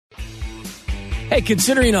Hey,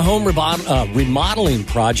 considering a home remodeling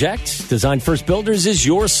project, Design First Builders is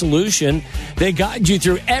your solution. They guide you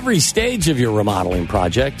through every stage of your remodeling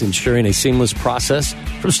project, ensuring a seamless process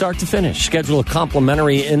from start to finish. Schedule a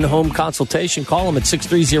complimentary in-home consultation. Call them at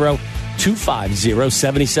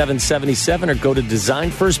 630-250-7777 or go to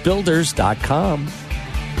designfirstbuilders.com.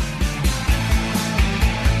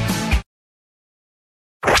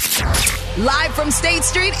 Live from State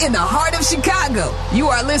Street in the heart of Chicago, you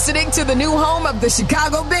are listening to the new home of the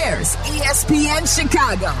Chicago Bears, ESPN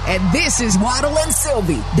Chicago. And this is Waddle and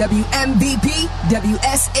Sylvie, WMVP,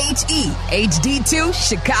 WSHE, HD2,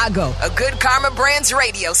 Chicago, a Good Karma Brands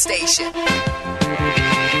radio station.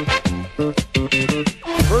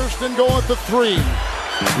 First and goal at the 3.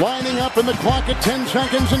 Lining up in the clock at 10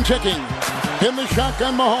 seconds and ticking. In the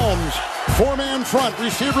shotgun, Mahomes. 4-man front,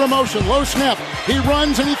 receiver in motion, low snap. He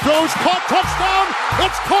runs and he throws, caught, touchdown.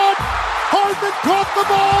 It's caught. Hardman caught the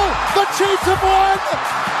ball. The Chiefs have won.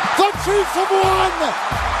 The Chiefs have won.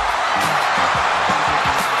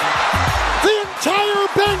 The entire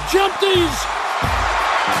bench empties.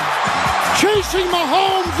 Chasing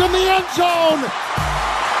Mahomes in the end zone.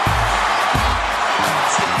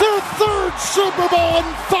 Their third Super Bowl in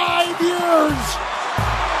 5 years.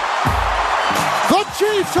 The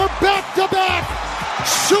Chiefs are back-to-back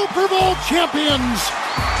Super Bowl champions.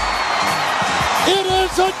 It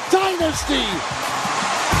is a dynasty.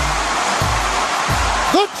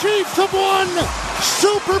 The Chiefs have won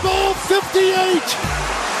Super Bowl 58.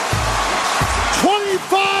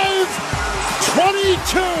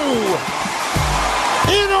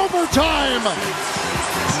 25-22 in overtime.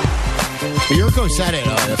 Yurko said it,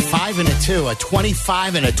 a 5 and a 2, a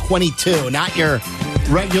 25 and a 22, not your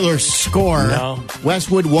regular score. No.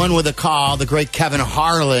 Westwood won with a call. The great Kevin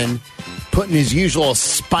Harlan putting his usual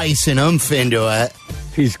spice and oomph into it.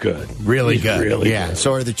 He's good. Really He's good. Really yeah, good.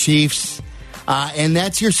 so are the Chiefs. And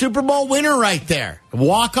that's your Super Bowl winner right there.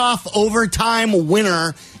 Walk-off overtime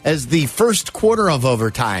winner as the first quarter of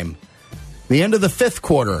overtime. The end of the fifth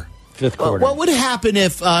quarter. Fifth quarter. What would happen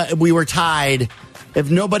if we were tied,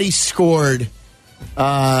 if nobody scored?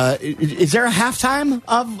 Is there a halftime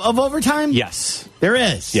of overtime? Yes. There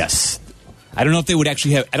is. Yes. I don't know if they would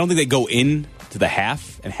actually have, I don't think they go in to the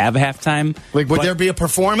half and have a halftime. Like, would there be a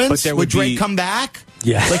performance? But would Drake come back?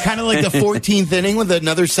 Yeah. Like kind of like the 14th inning with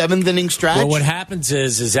another 7th inning stretch? Well, what happens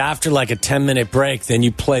is after like a 10-minute break, then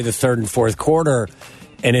you play the third and fourth quarter,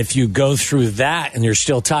 and if you go through that and you're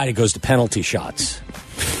still tied, it goes to penalty shots.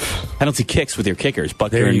 Penalty kicks with your kickers,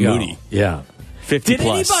 Butker There and you go. Moody. Yeah. 50 Did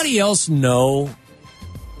plus. anybody else know?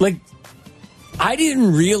 Like, I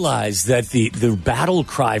didn't realize that the battle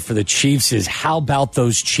cry for the Chiefs is, how about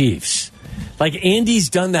those Chiefs? Like, Andy's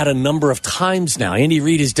done that a number of times now. Andy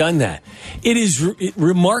Reid has done that. It is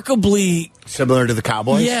remarkably similar to the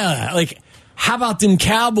Cowboys? Yeah. Like, how about them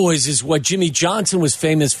Cowboys is what Jimmy Johnson was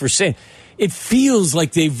famous for saying. It feels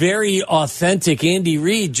like they very authentic Andy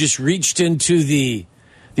Reid just reached into the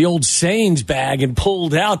old sayings bag and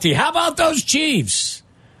pulled out the, how about those Chiefs?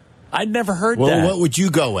 I'd never heard that. Well, what would you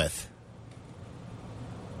go with?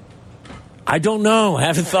 I don't know. I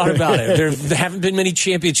haven't thought about it. There haven't been many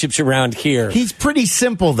championships around here. He's pretty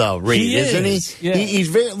simple, though, Reid, He isn't he? is, yeah. He's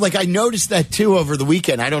very, like, I noticed that, too, over the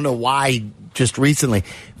weekend. I don't know why, just recently.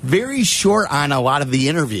 Very short on a lot of the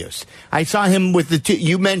interviews. I saw him with the two.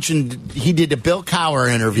 You mentioned he did a Bill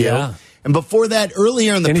Cowher interview. Yeah. And before that,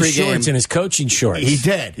 earlier in the in his pregame. shorts, in his coaching shorts. He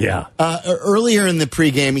did. Yeah. Earlier in the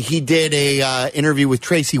pregame, he did a interview with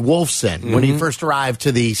Tracy Wolfson when he first arrived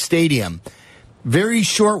to the stadium. Very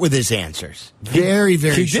short with his answers. Very,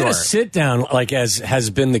 very short. He did a sit down, like as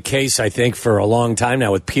has been the case, I think, for a long time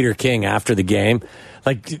now with Peter King after the game.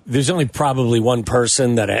 Like, there's only probably one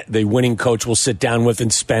person that the winning coach will sit down with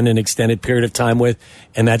and spend an extended period of time with,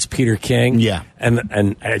 and that's Peter King. Yeah.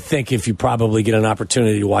 And I think if you probably get an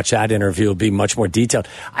opportunity to watch that interview, it'll be much more detailed.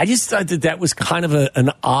 I just thought that was kind of an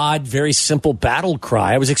odd, very simple battle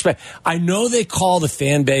cry. I know they call the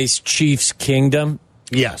fan base Chiefs Kingdom.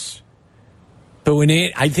 Yes. But when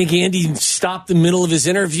I think Andy stopped the middle of his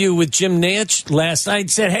interview with Jim Nantz last night and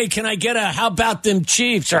said, hey, can I get a how about them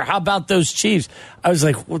Chiefs or how about those Chiefs? I was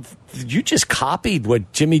like, well, you just copied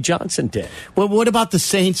what Jimmy Johnson did. Well, what about the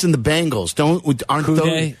Saints and the Bengals? Aren't Who those?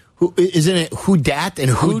 dey? Isn't it who dat and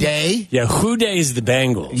who day? Yeah, who day is the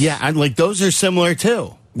Bengals. Yeah, like those are similar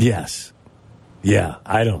too. Yes. Yeah,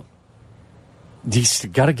 I don't. You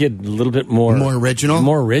got to get a little bit more original?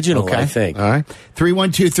 More original, Okay. I think. All right.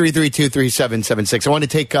 312-332-3776. I want to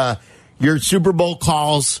take your Super Bowl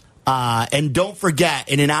calls. And don't forget,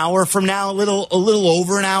 in an hour from now, a little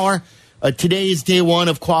over an hour, today is day one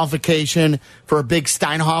of qualification for a big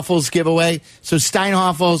Steinhoffels giveaway. So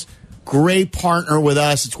Steinhoffels, great partner with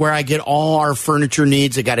us. It's where I get all our furniture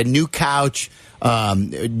needs. I got a new couch,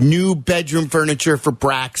 new bedroom furniture for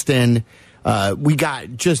Braxton. We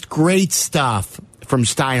got just great stuff from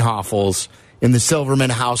Steinhoffel's in the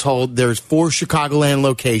Silverman household. There's 4 Chicagoland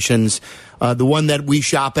locations. The one that we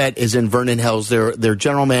shop at is in Vernon Hills. Their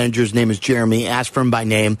general manager's name is Jeremy. Ask for him by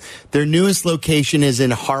name. Their newest location is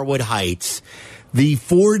in Harwood Heights. The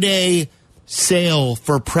 4-day sale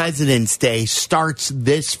for President's Day starts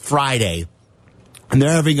this Friday, and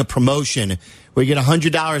they're having a promotion where you get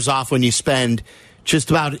 $100 off when you spend just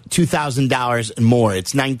about $2,000 and more.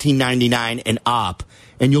 It's $19.99 and up,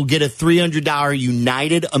 and you'll get a $300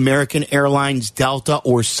 United American Airlines, Delta,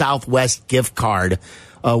 or Southwest gift card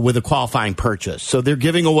with a qualifying purchase. So they're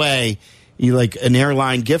giving away like an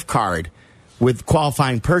airline gift card with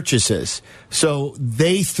qualifying purchases. So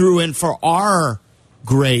they threw in for our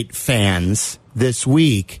great fans this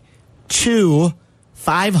week 2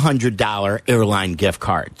 $500 airline gift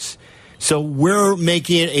cards. So we're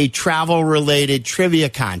making it a travel-related trivia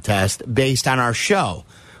contest based on our show.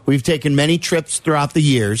 We've taken many trips throughout the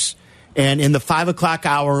years, and in the 5 o'clock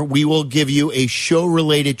hour, we will give you a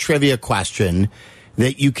show-related trivia question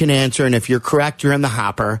that you can answer, and if you're correct, you're in the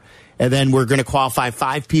hopper. And then we're going to qualify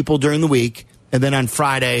 5 people during the week, and then on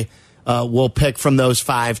Friday, we'll pick from those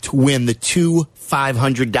 5 to win the 2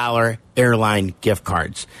 $500 airline gift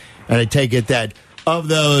cards. And I take it that of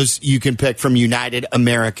those, you can pick from United,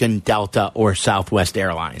 American, Delta, or Southwest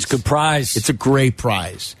Airlines. It's a good prize. It's a great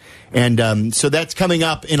prize. And so that's coming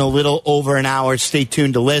up in a little over an hour. Stay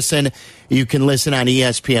tuned to listen. You can listen on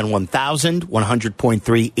ESPN 1000,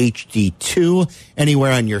 100.3 HD2,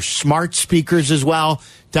 anywhere on your smart speakers as well.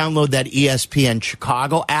 Download that ESPN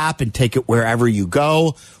Chicago app and take it wherever you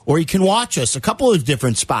go. Or you can watch us a couple of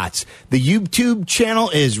different spots. The YouTube channel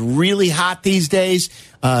is really hot these days.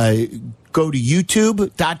 Go to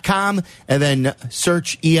youtube.com and then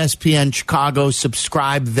search ESPN Chicago,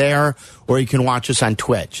 subscribe there, or you can watch us on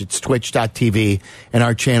Twitch. It's twitch.tv, and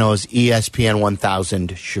our channel is ESPN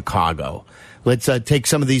 1000 Chicago. Let's take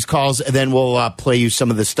some of these calls, and then we'll play you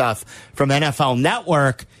some of the stuff from NFL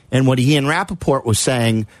Network and what Ian Rappaport was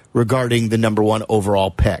saying regarding the number 1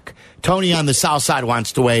 overall pick. Tony on the south side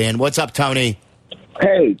wants to weigh in. What's up, Tony?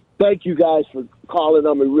 Hey, thank you guys for calling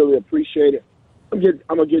them. We really appreciate it. I'm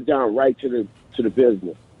gonna get down right to the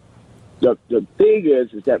business. The thing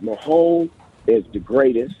is that Mahomes is the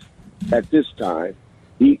greatest at this time.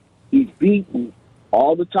 He's beaten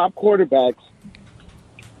all the top quarterbacks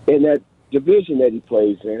in that division that he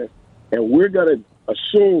plays in, and we're gonna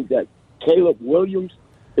assume that Caleb Williams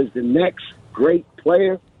is the next great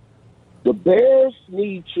player. The Bears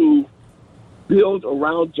need to build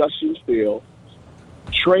around Justin Fields,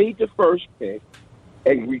 trade the first pick,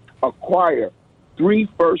 and acquire 3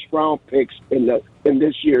 first-round picks in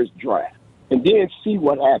this year's draft, and then see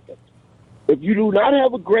what happens. If you do not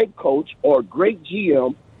have a great coach or a great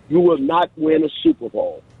GM, you will not win a Super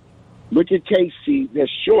Bowl. Look at KC. They're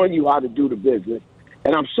showing you how to do the business.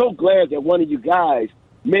 And I'm so glad that one of you guys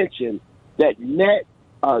mentioned that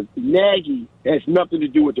Nagy has nothing to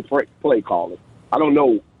do with the play calling. I don't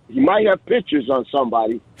know. He might have pictures on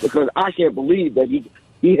somebody, because I can't believe that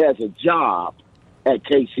he has a job at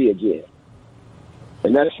KC again.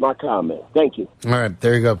 And that's my comment. Thank you. All right,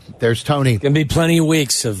 there you go. There's Tony. Going to be plenty of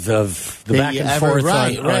weeks of the back and forth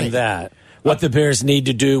on that. What the Bears need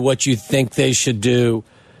to do, what you think they should do.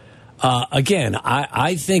 Again,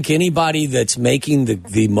 I think anybody that's making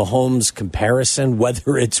the Mahomes comparison,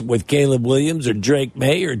 whether it's with Caleb Williams or Drake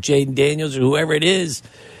May or Jaden Daniels or whoever it is,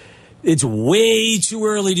 it's way too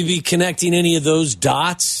early to be connecting any of those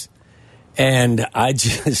dots. And I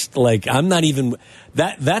just, I'm not even,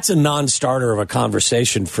 that's a non-starter of a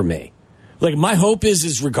conversation for me. My hope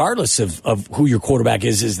is regardless of who your quarterback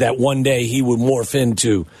is that one day he would morph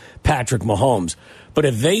into Patrick Mahomes. But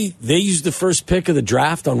if they use the first pick of the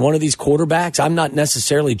draft on one of these quarterbacks, I'm not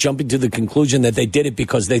necessarily jumping to the conclusion that they did it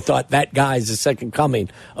because they thought that guy is the second coming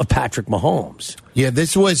of Patrick Mahomes. Yeah,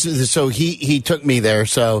 this was, so he took me there.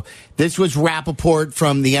 So this was Rappaport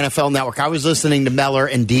from the NFL Network. I was listening to Meller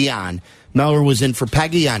and Dion. Meller was in for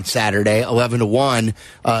Peggy on Saturday, 11-1,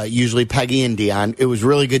 usually Peggy and Dion. It was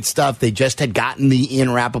really good stuff. They just had gotten the Ian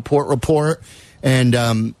Rappaport report,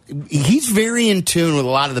 and he's very in tune with a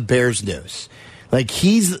lot of the Bears news.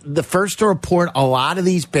 He's the first to report a lot of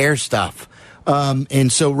these Bears stuff. And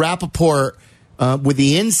so Rappaport with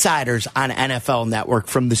the insiders on NFL Network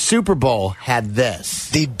from the Super Bowl had this.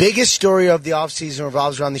 The biggest story of the offseason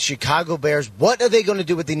revolves around the Chicago Bears. What are they going to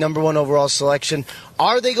do with the number 1 overall selection?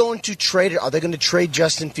 Are they going to trade it? Are they going to trade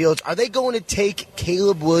Justin Fields? Are they going to take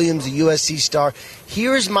Caleb Williams, the USC star?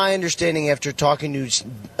 Here is my understanding after talking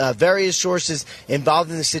to various sources involved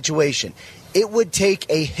in the situation. It would take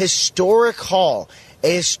a historic haul,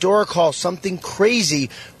 something crazy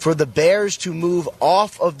for the Bears to move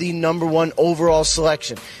off of the number 1 overall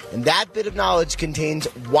selection. And that bit of knowledge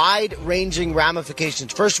contains wide-ranging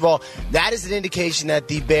ramifications. First of all, that is an indication that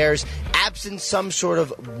the Bears, absent some sort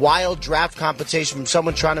of wild draft compensation from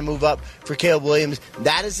someone trying to move up for Caleb Williams,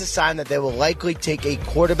 that is a sign that they will likely take a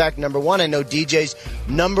quarterback number 1. I know DJ's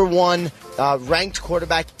number 1 ranked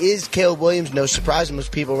quarterback is Caleb Williams. No surprise,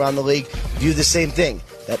 most people around the league view the same thing.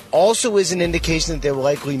 That also is an indication that they will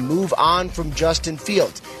likely move on from Justin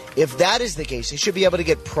Fields. If that is the case, they should be able to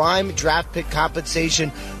get prime draft pick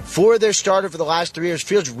compensation for their starter for the last 3 years.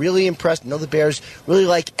 Fields really impressed. I know the Bears really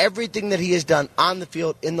like everything that he has done on the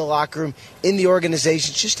field, in the locker room, in the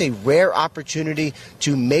organization. It's just a rare opportunity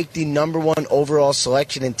to make the number 1 overall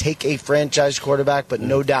selection and take a franchise quarterback, but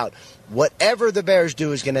no doubt, whatever the Bears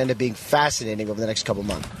do is going to end up being fascinating over the next couple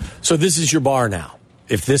months. So this is your bar now.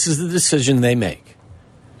 If this is the decision they make,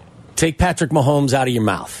 take Patrick Mahomes out of your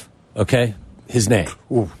mouth, okay? His name.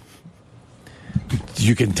 Ooh.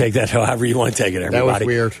 You can take that however you want to take it, everybody. That was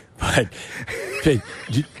weird. But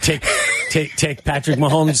take Patrick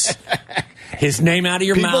Mahomes, his name out of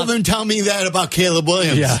your mouth. People didn't tell me that about Caleb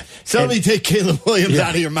Williams. Yeah. Somebody take Caleb Williams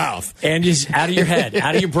out of your mouth. And just out of your head,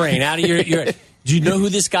 out of your brain, out of your do you know who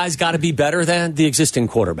this guy's got to be better than? The existing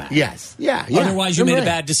quarterback. Yes. Yeah. Otherwise, you made a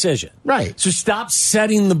bad decision. Right. So stop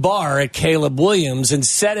setting the bar at Caleb Williams and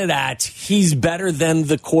set it at he's better than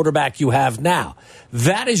the quarterback you have now.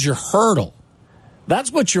 That is your hurdle.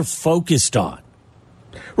 That's what you're focused on.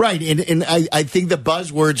 Right. And I think the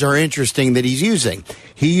buzzwords are interesting that he's using.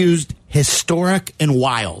 He used historic and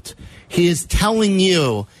wild. He is telling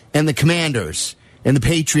you and the Commanders and the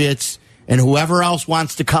Patriots and whoever else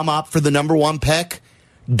wants to come up for the number 1 pick,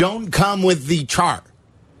 don't come with the chart.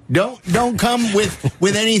 Don't come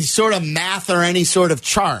with any sort of math or any sort of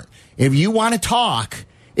chart. If you want to talk,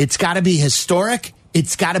 it's got to be historic.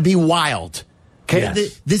 It's got to be wild. Okay,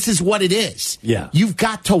 yes. This is what it is. Yeah, you've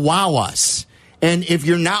got to wow us, and if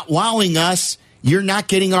you're not wowing us, you're not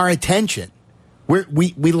getting our attention.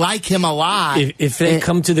 We like him a lot. If they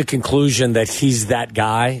come to the conclusion that he's that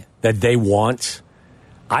guy that they want,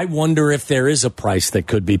 I wonder if there is a price that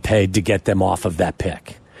could be paid to get them off of that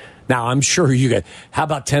pick. Now, I'm sure you get, how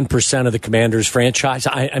about 10% of the Commanders franchise?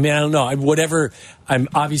 I mean, I don't know. Whatever, I'm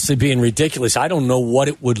obviously being ridiculous. I don't know what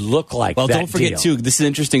it would look like. Well, don't forget, too, this is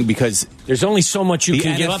interesting because there's only so much you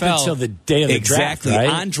can give up until the day of the draft, right?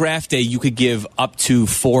 On draft day, you could give up to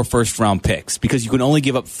 4 first-round picks because you can only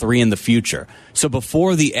give up 3 in the future. So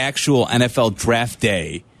before the actual NFL draft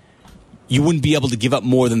day, you wouldn't be able to give up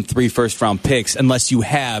more than 3 first-round picks unless you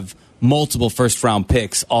have multiple first-round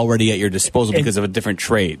picks already at your disposal because of a different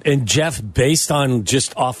trade. And, Jeff, based on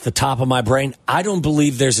just off the top of my brain, I don't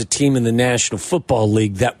believe there's a team in the National Football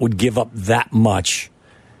League that would give up that much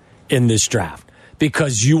in this draft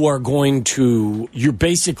because you're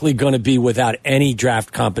basically going to be without any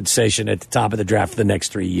draft compensation at the top of the draft for the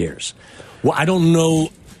next 3 years. Well, I don't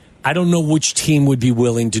know which team would be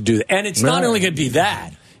willing to do that. And it's not only going to be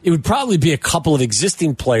that. It would probably be a couple of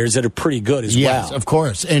existing players that are pretty good as well. Yes, of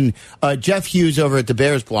course. And Jeff Hughes over at the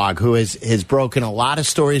Bears blog, who has broken a lot of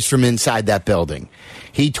stories from inside that building,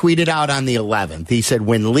 he tweeted out on the 11th. He said,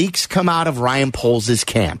 when leaks come out of Ryan Poles'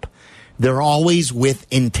 camp, they're always with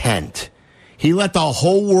intent. He let the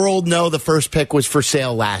whole world know the first pick was for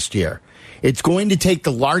sale last year. It's going to take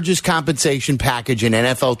the largest compensation package in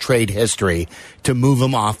NFL trade history to move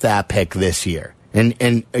him off that pick this year.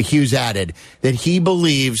 And Hughes added that he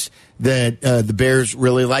believes that the Bears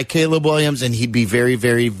really like Caleb Williams, and he'd be very,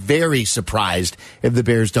 very, very surprised if the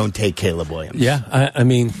Bears don't take Caleb Williams. Yeah, I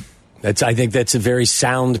mean, I think that's a very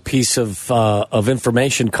sound piece of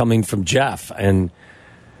information coming from Jeff. And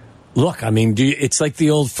look, I mean, it's like the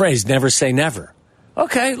old phrase, never say never.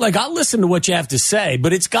 Okay, I'll listen to what you have to say,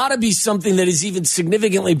 but it's got to be something that is even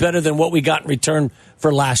significantly better than what we got in return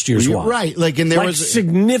for last year's one. Right, and there was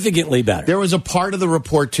significantly better. There was a part of the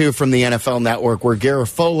report too from the NFL Network where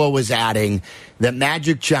Garofolo was adding that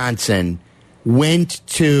Magic Johnson went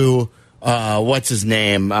to what's his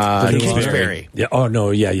name, Kingsbury. Yeah. Oh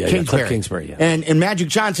no, yeah. Kingsbury. Kingsbury. Yeah. And Magic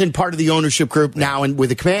Johnson, part of the ownership group now, and with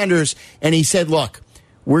the Commanders, and he said, look,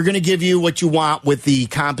 we're going to give you what you want with the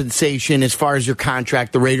compensation as far as your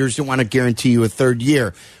contract. The Raiders don't want to guarantee you a third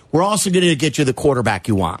year. We're also going to get you the quarterback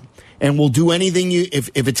you want. and we'll do anything if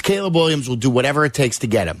it's Caleb Williams, we'll do whatever it takes to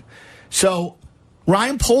get him. So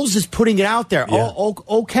Ryan Poles is putting it out there. Yeah.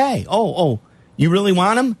 Okay. You really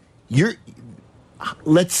want him?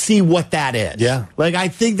 Let's see what that is. Yeah. Like, I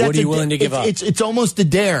think that's what are you willing to give up? It's almost a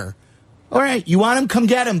dare. All right, you want him? Come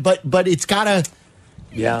get him. But it's gotta.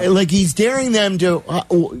 Yeah. Like, he's daring them to.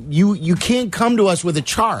 You can't come to us with a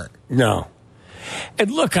chart. No.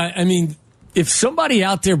 And look, I mean, if somebody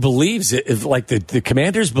out there believes it, if like the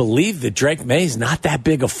Commanders believe that Drake May is not that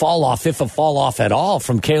big a fall off, if a fall off at all,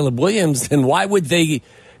 from Caleb Williams, then why would they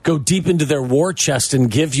go deep into their war chest and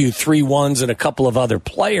give you 3 ones and a couple of other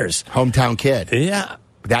players? Hometown kid. Yeah.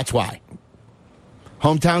 That's why.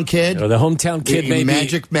 Hometown kid. The hometown kid, maybe.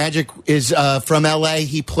 Magic is from L.A.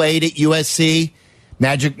 He played at USC.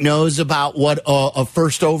 Magic knows about what a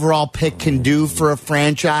first overall pick can do for a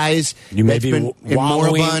franchise. You may be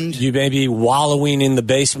wallowing in the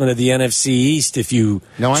basement of the NFC East if you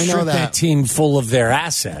strip that team full of their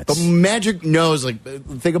assets. But Magic knows. Like,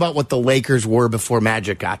 think about what the Lakers were before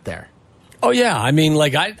Magic got there. Oh yeah, I mean,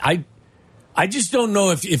 like I just don't know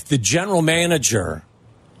if the general manager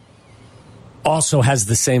also has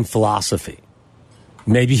the same philosophy.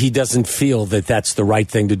 Maybe he doesn't feel that that's the right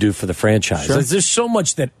thing to do for the franchise. Sure. There's so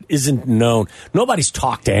much that isn't known. Nobody's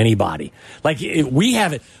talked to anybody. Like, we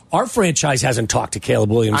haven't. Our franchise hasn't talked to Caleb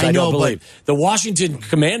Williams. I don't believe. The Washington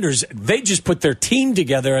Commanders, they just put their team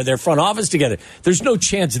together, their front office together. There's no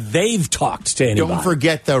chance they've talked to anybody. Don't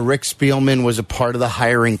forget, though, Rick Spielman was a part of the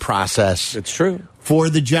hiring process. It's true. For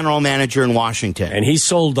the general manager in Washington. And he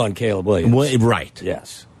sold on Caleb Williams. Right.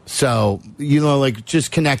 Yes. So, like,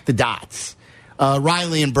 just connect the dots.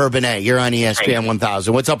 Riley in Bourbonnais, you're on ESPN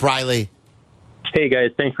 1000. What's up, Riley? Hey, guys.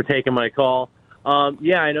 Thanks for taking my call.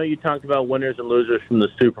 Yeah, I know you talked about winners and losers from the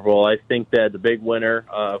Super Bowl. I think that the big winner,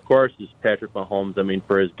 of course, is Patrick Mahomes. I mean,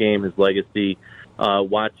 for his game, his legacy,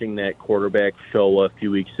 watching that quarterback show a few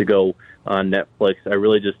weeks ago on Netflix, I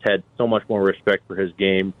really just had so much more respect for his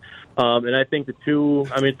game. And I think the two,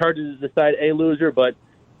 I mean, it's hard to decide a loser, but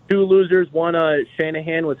two losers. One,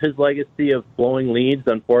 Shanahan with his legacy of blowing leads,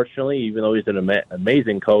 unfortunately, even though he's an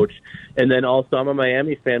amazing coach. And then also, I'm a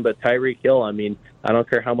Miami fan, but Tyreek Hill, I mean, I don't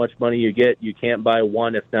care how much money you get, you can't buy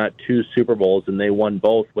one, if not 2 Super Bowls, and they won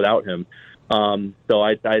both without him. So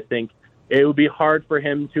I think it would be hard for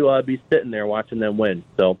him to be sitting there watching them win.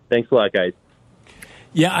 So thanks a lot, guys.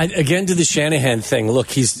 Yeah, again, to the Shanahan thing, look,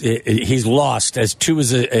 he's lost as 2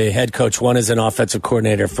 as a head coach, 1 as an offensive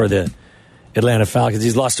coordinator for the Atlanta Falcons.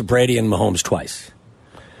 He's lost to Brady and Mahomes twice.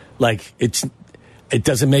 Like, it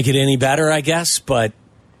doesn't make it any better, I guess, but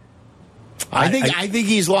I think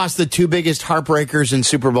he's lost the 2 biggest heartbreakers in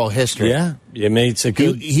Super Bowl history. Yeah, it's a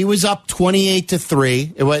good. He was up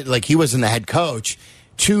 28-3. It was like he wasn't the head coach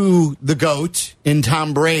to the GOAT in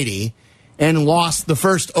Tom Brady, and lost the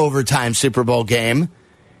first overtime Super Bowl game,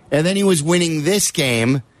 and then he was winning this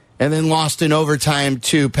game, and then lost in overtime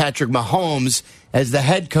to Patrick Mahomes as the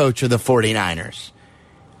head coach of the 49ers.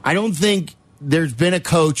 I don't think there's been a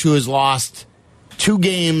coach who has lost 2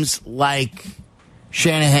 games like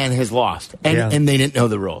Shanahan has lost, and they didn't know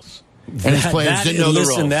the rules, and his players didn't know the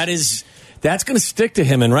rules. That's going to stick to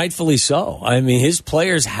him, and rightfully so. I mean, his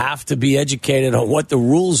players have to be educated on what the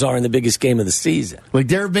rules are in the biggest game of the season. Like,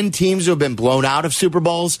 there have been teams who have been blown out of Super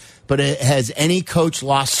Bowls, but has any coach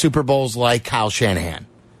lost Super Bowls like Kyle Shanahan?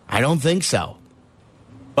 I don't think so.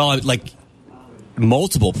 Well, like,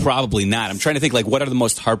 multiple, probably not. I'm trying to think, like, what are the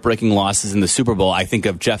most heartbreaking losses in the Super Bowl? I think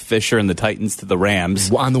of Jeff Fisher and the Titans to the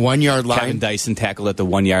Rams. On the 1-yard line. Kevin Dyson tackled at the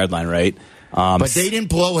 1-yard line, right? But they didn't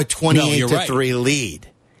blow a 28-3 lead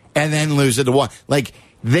and then lose it to 1. Like,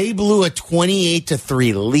 they blew a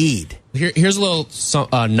 28-3 lead. Here's a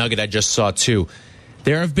little nugget I just saw, too.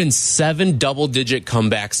 There have been 7 double-digit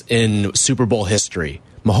comebacks in Super Bowl history.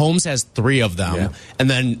 Mahomes has 3 of them, and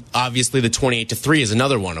then obviously the 28-3 is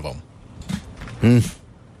another one of them.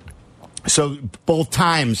 So both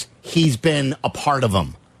times he's been a part of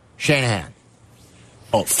them. Shanahan.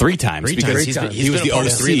 Oh, 3 times. 3 because times. he was the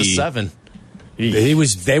OC. 3 of the 7.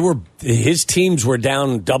 His teams were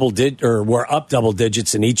down were up double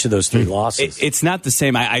digits in each of those 3 losses. It's not the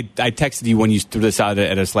same. I texted you when you threw this out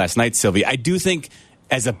at us last night, Sylvie. I do think,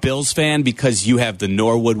 as a Bills fan, because you have the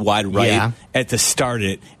Norwood wide right at the start of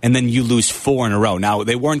it, and then you lose 4 in a row. Now,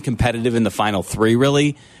 they weren't competitive in the final 3,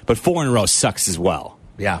 really, but 4 in a row sucks as well.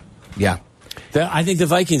 Yeah. I think the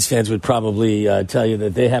Vikings fans would probably tell you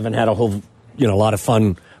that they haven't had a lot of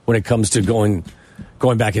fun when it comes to going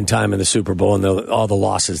back in time in the Super Bowl and all the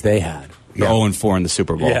losses they had. 0-4 in the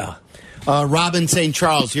Super Bowl. Yeah. Robin St.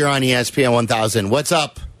 Charles, you're on ESPN 1000. What's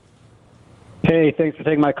up? Hey, thanks for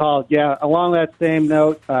taking my call. Yeah, along that same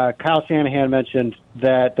note, Kyle Shanahan mentioned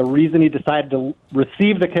that the reason he decided to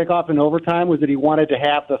receive the kickoff in overtime was that he wanted to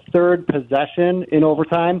have the third possession in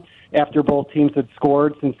overtime after both teams had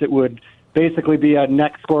scored, since it would basically be a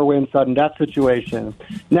next score win, sudden death situation.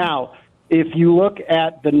 Now, if you look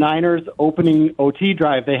at the Niners' opening OT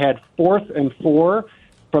drive, they had 4th and 4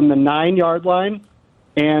 from the 9-yard line,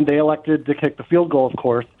 and they elected to kick the field goal, of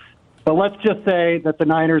course. But let's just say that the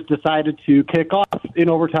Niners decided to kick off in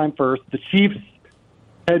overtime first. The Chiefs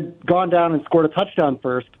had gone down and scored a touchdown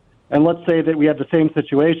first, and let's say that we had the same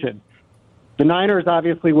situation. The Niners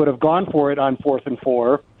obviously would have gone for it on 4th and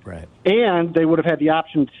 4, right? And they would have had the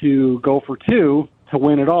option to go for 2 to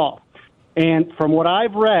win it all. And from what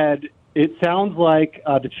I've read, it sounds like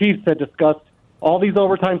the Chiefs had discussed all these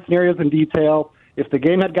overtime scenarios in detail. If the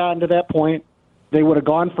game had gotten to that point, they would have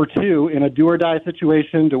gone for 2 in a do-or-die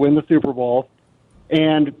situation to win the Super Bowl.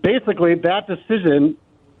 And basically, that decision,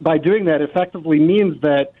 by doing that, effectively means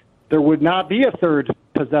that there would not be a third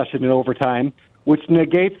possession in overtime, which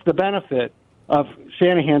negates the benefit of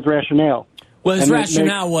Shanahan's rationale. Well, his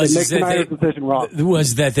rationale was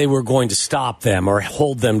that they were going to stop them or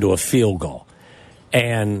hold them to a field goal.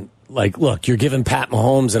 And, look, you're giving Pat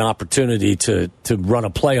Mahomes an opportunity to run a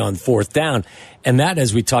play on 4th down. And that,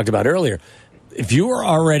 as we talked about earlier, if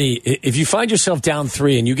you find yourself down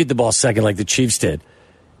 3 and you get the ball second like the Chiefs did,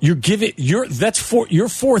 your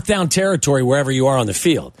 4th down territory wherever you are on the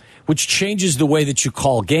field, which changes the way that you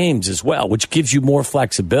call games as well, which gives you more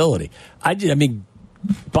flexibility. I mean,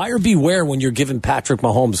 buyer beware when you're giving Patrick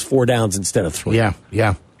Mahomes 4 downs instead of 3.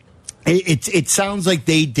 Yeah. It sounds like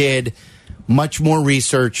they did much more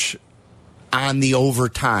research on the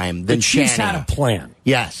overtime than Shanahan. Chiefs had a plan.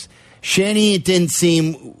 Yes. Shanny, it didn't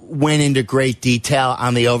seem, went into great detail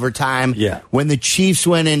on the overtime. Yeah. When the Chiefs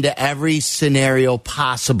went into every scenario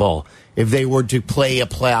possible if they were to play a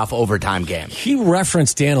playoff overtime game. He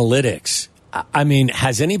referenced analytics. I mean,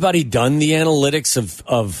 has anybody done the analytics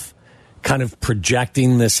of kind of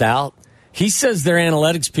projecting this out? He says their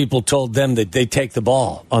analytics people told them that they take the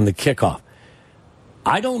ball on the kickoff.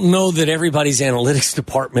 I don't know that everybody's analytics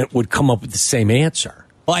department would come up with the same answer.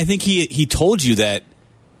 Well, I think he told you that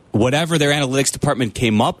whatever their analytics department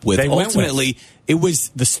came up with, ultimately, it was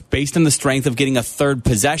based on the strength of getting a third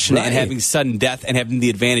possession and having sudden death and having the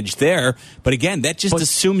advantage there. But again, that just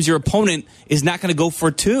assumes your opponent is not going to go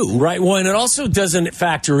for 2. Right. Well, and it also doesn't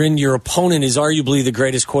factor in your opponent is arguably the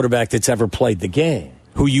greatest quarterback that's ever played the game,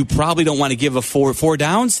 who you probably don't want to give a four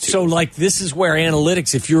downs to. So, this is where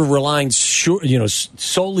analytics, if you're relying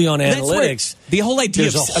solely on analytics, the whole idea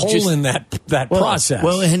there's a hole in that process.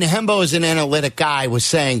 Well, and Hembo, as an analytic guy, was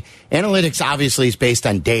saying analytics obviously is based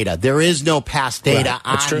on data. There is no past data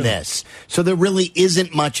on this. So there really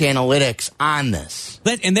isn't much analytics on this.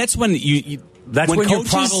 And that's when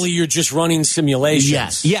you're just running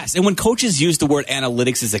simulations. Yes. And when coaches use the word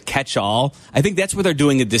analytics as a catch-all, I think that's where they're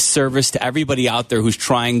doing a disservice to everybody out there who's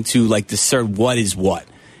trying to discern what is what.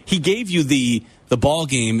 He gave you the ball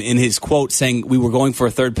game in his quote saying we were going for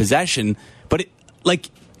a third possession, but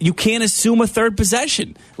you can't assume a third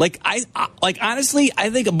possession. Honestly, I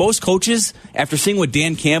think most coaches, after seeing what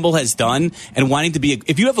Dan Campbell has done and wanting to be,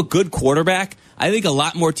 if you have a good quarterback, I think a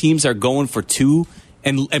lot more teams are going for 2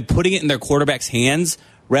 and putting it in their quarterback's hands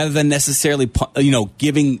rather than necessarily,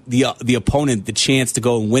 giving the opponent the chance to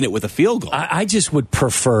go and win it with a field goal. I just would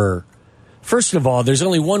prefer, first of all, there's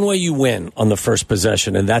only one way you win on the first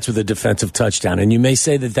possession, and that's with a defensive touchdown. And you may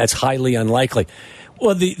say that that's highly unlikely.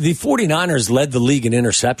 Well, the 49ers led the league in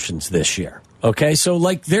interceptions this year. Okay, so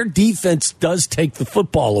their defense does take the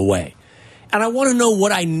football away. And I want to know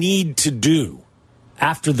what I need to do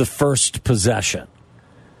after the first possession.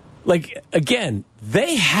 Again,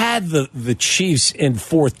 they had the Chiefs in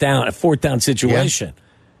 4th down, a 4th down situation.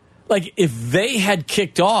 Yeah. If they had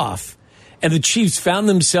kicked off and the Chiefs found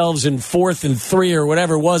themselves in 4th and 3 or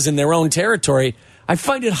whatever it was in their own territory, I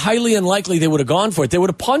find it highly unlikely they would have gone for it. They would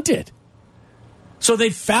have punted. So they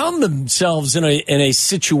found themselves in a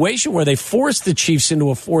situation where they forced the Chiefs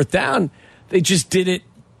into a 4th down. They just did it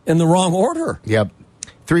in the wrong order. Yep.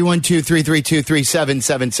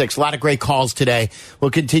 312-332-3776. A lot of great calls today.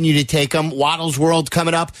 We'll continue to take them. Waddle's World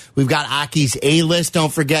coming up. We've got Aki's A-List.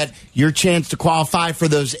 Don't forget your chance to qualify for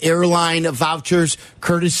those airline vouchers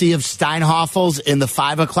courtesy of Steinhoffel's in the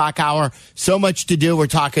 5 o'clock hour. So much to do. We're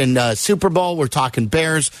talking Super Bowl. We're talking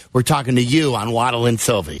Bears. We're talking to you on Waddle and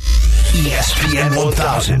Sylvie. ESPN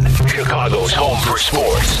 1000, Chicago's home for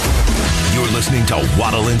sports. You're listening to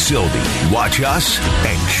Waddle and Sylvie. Watch us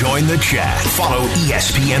and join the chat. Follow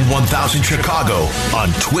ESPN 1000 Chicago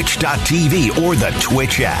on twitch.tv or the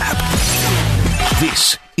Twitch app.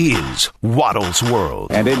 This is Waddle's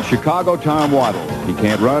World. And in Chicago, Tom Waddle. He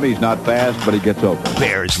can't run, he's not fast, but he gets open.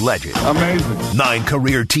 Bears legend. Amazing. 9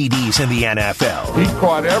 career TDs in the NFL. He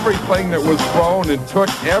caught everything that was thrown and took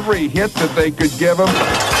every hit that they could give him.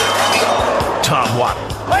 Tom Waddle.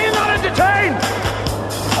 Are you not entertained?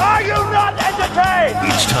 Are you not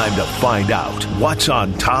entertained? It's time to find out what's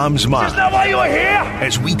on Tom's mind. Is that why you were here?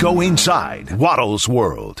 As we go inside Waddle's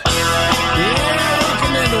World. Yeah,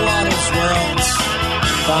 welcome into Waddle's World.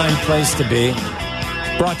 Fine place to be.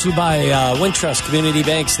 Brought to you by Wintrust Community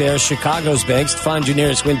Banks. They are Chicago's banks. To find your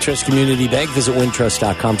nearest Wintrust Community Bank, visit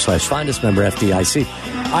wintrust.com/find us, member FDIC.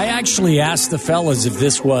 I actually asked the fellas if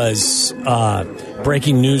this was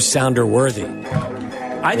breaking news sounder worthy.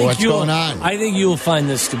 What's going on? I think you'll find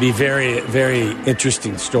this to be very, very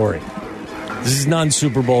interesting story. This is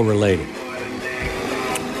non-Super Bowl related.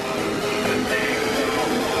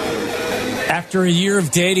 After a year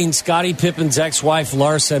of dating, Scottie Pippen's ex-wife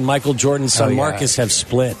Larsa and Michael Jordan's son Marcus have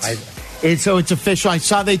split. So it's official. I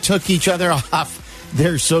saw they took each other off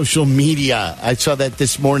their social media. I saw that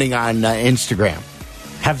this morning on Instagram.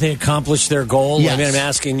 Have they accomplished their goal? Yes. I mean, I'm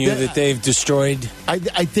asking you that they've destroyed. I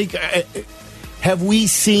think. Have we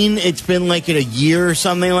seen it's been like in a year or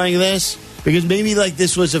something like this? Because maybe like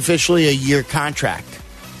this was officially a year contract.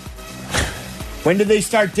 When did they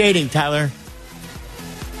start dating, Tyler?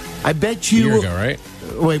 I bet you. A year ago, right?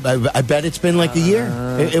 Wait, I bet it's been like a year.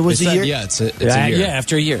 It was a year. Yeah, it's a year. Yeah,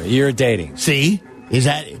 after a year of dating. See, is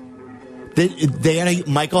that they had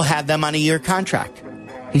Michael had them on a year contract.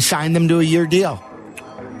 He signed them to a year deal.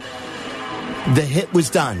 The hit was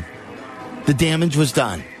done. The damage was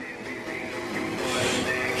done.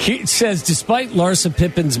 He says, despite Larsa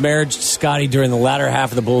Pippen's marriage to Scottie during the latter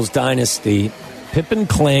half of the Bulls dynasty, Pippen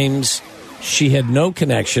claims she had no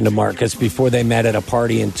connection to Marcus before they met at a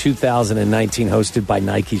party in 2019 hosted by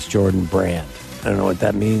Nike's Jordan brand. I don't know what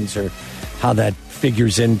that means or how that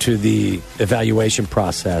figures into the evaluation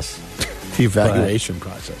process. The evaluation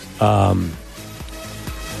process.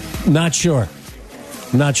 Not sure.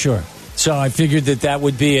 So I figured that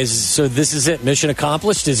would be so this is it. Mission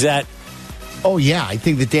accomplished? Is that? Oh yeah, I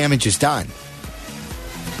think the damage is done.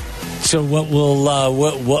 So what will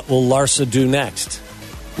Larsa do next?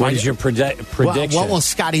 What is your prediction? What will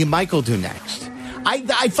Scottie and Michael do next?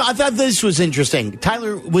 I thought this was interesting.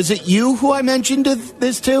 Tyler, was it you who I mentioned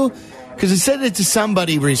this to? Because I said it to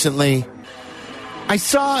somebody recently. I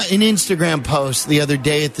saw an Instagram post the other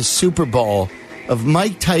day at the Super Bowl of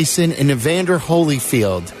Mike Tyson and Evander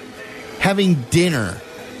Holyfield having dinner.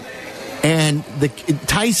 And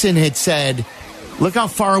Tyson had said, look how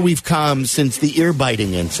far we've come since the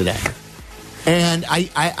ear-biting incident. And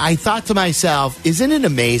I thought to myself, isn't it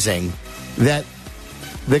amazing that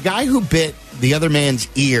the guy who bit the other man's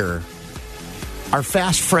ear are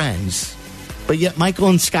fast friends, but yet Michael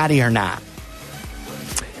and Scottie are not?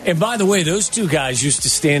 And by the way, those two guys used to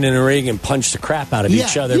stand in a ring and punch the crap out of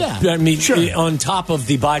each other. Yeah, I mean, sure. On top of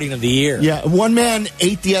the biting of the ear. Yeah, one man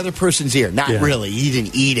ate the other person's ear. Not really. He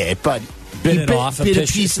didn't eat it, but bit it off, bit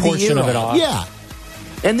a piece of the portion ear of it off. Yeah.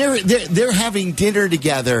 And they're having dinner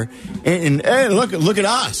together, and hey, look at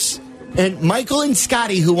us. And Michael and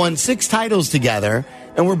Scottie, who won 6 titles together,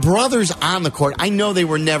 and were brothers on the court. I know they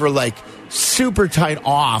were never like super tight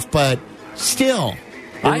off, but still.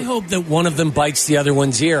 I hope that one of them bites the other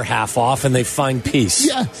one's ear half off, and they find peace.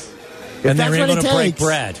 Yes, and they're able to break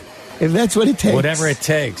bread. If that's what it takes, whatever it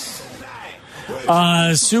takes.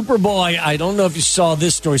 Super Bowl, I don't know if you saw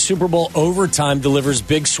this story. Super Bowl overtime delivers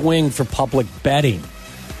big swing for public betting.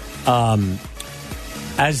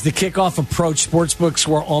 As the kickoff approached, sportsbooks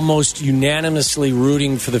were almost unanimously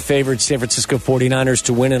rooting for the favorite San Francisco 49ers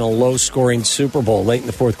to win in a low-scoring Super Bowl. Late in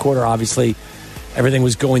the fourth quarter, obviously, everything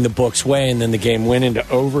was going the Bucs' way, and then the game went into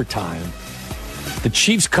overtime. The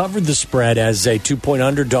Chiefs covered the spread as a 2-point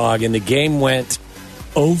underdog, and the game went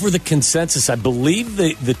over the consensus. I believe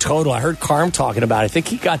the total, I heard Carm talking about it. I think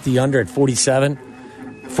he got the under at 47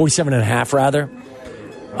 and a half, rather.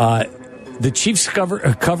 The Chiefs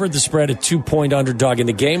covered the spread at 2-point underdog, and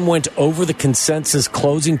the game went over the consensus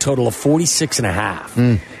closing total of 46 and a half.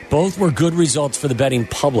 Both were good results for the betting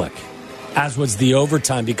public, as was the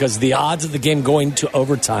overtime, because the odds of the game going to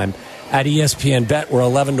overtime at ESPN Bet were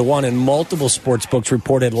 11-1, and multiple sports books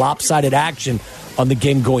reported lopsided action on the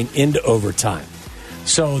game going into overtime.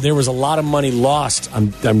 So there was a lot of money lost.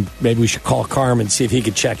 Maybe we should call Carm and see if he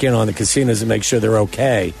could check in on the casinos and make sure they're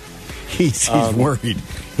okay. He's worried.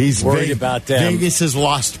 He's worried about them. Vegas has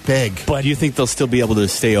lost big. But do you think they'll still be able to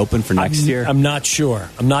stay open for next year? I'm not sure.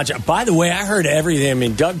 By the way, I heard everything. I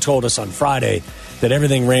mean, Doug told us on Friday that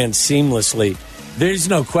everything ran seamlessly. There's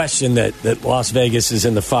no question that Las Vegas is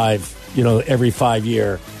in the 5 every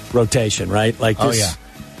 5-year rotation, right? Like this.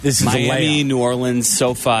 This is Miami, New Orleans,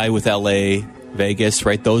 SoFi with LA, Vegas,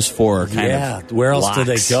 right? Those 4 are kind of Where else locks. do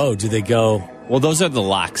they go? Do they go? Well, those are the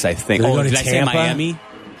locks, I think. Do they go to did Tampa? I say Miami?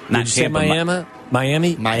 Not Did you Tampa. say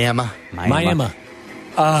Miami? Miami.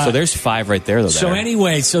 So there's 5 right there, though. So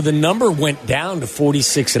anyway, the number went down to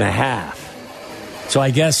 46.5. So I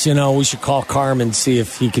guess, we should call Carm and see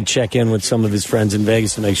if he can check in with some of his friends in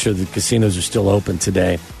Vegas to make sure the casinos are still open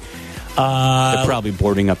today. They're probably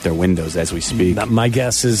boarding up their windows as we speak. My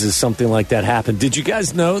guess is something like that happened. Did you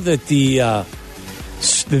guys know that the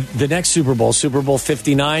next Super Bowl, Super Bowl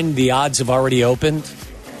 59, the odds have already opened?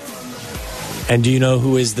 And do you know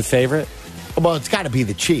who is the favorite? Well, it's got to be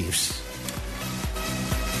the Chiefs.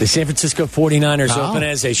 The San Francisco 49ers open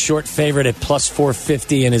as a short favorite at plus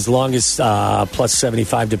 450 and as long as plus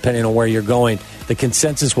 75, depending on where you're going. The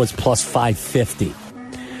consensus was plus 550.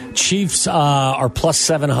 Chiefs are plus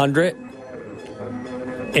 700.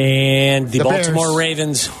 And the Baltimore Bears.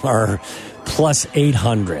 Ravens are plus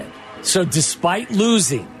 800. So despite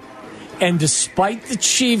losing, and despite the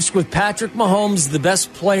Chiefs with Patrick Mahomes, the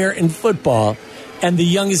best player in football, and the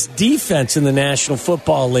youngest defense in the National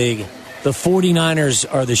Football League, the 49ers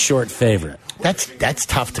are the short favorite. That's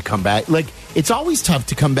tough to come back. Like, it's always tough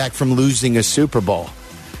to come back from losing a Super Bowl.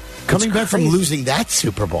 Coming back from losing that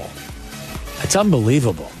Super Bowl. It's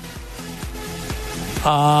unbelievable.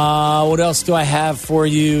 What else do I have for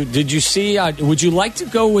you? Did you see, would you like to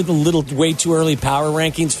go with a little way too early power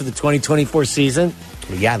rankings for the 2024 season?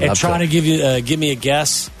 Yeah, I'd love and try to give me a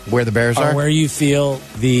guess where the Bears are, where you feel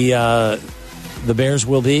the Bears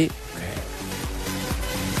will be.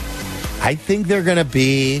 I think they're going to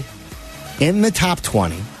be in the top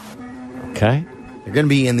 20. Okay, they're going to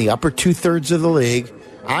be in the upper 2/3 of the league.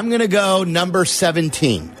 I'm going to go number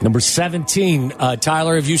 17. Number 17,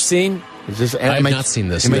 Tyler. Have you seen? I have not seen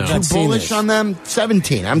this. Am No. I too bullish on them?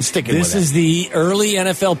 17. I'm sticking with it. This is the early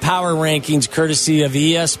NFL power rankings, courtesy of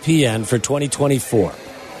ESPN for 2024.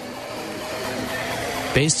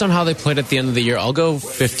 Based on how they played at the end of the year, I'll go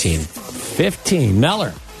 15. 15.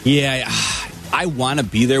 Meller. Yeah, I want to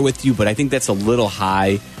be there with you, but I think that's a little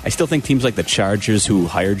high. I still think teams like the Chargers, who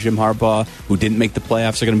hired Jim Harbaugh, who didn't make the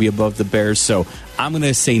playoffs, are going to be above the Bears. So I'm going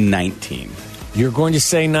to say 19. You're going to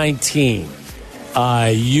say 19.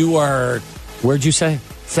 You are, where'd you say?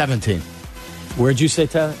 17. Where'd you say,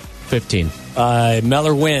 Tyler? 15.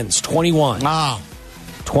 Meller wins, 21. Oh.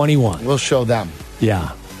 21. We'll show them.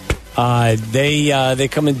 Yeah. They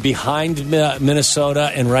come in behind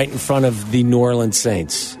Minnesota and right in front of the New Orleans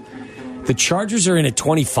Saints. The Chargers are in at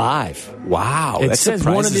 25. Wow. It says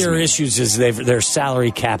one of their issues is their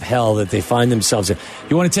salary cap hell that they find themselves in.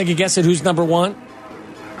 You want to take a guess at who's number one?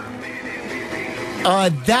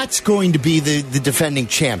 That's going to be the defending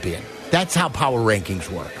champion. That's how power rankings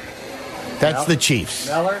work. That's the Chiefs.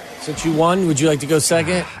 Meller, since you won, would you like to go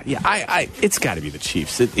second? Yeah, it's got to be the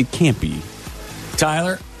Chiefs. It can't be.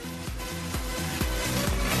 Tyler?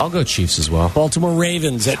 I'll go Chiefs as well. Baltimore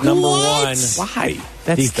Ravens at number one. Why? The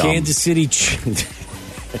That's dumb. Kansas City.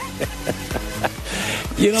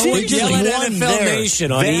 You know, we're just yelling won NFL there.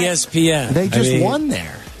 Nation on ESPN. They just won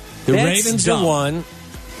there. The That's Ravens dumb. are one.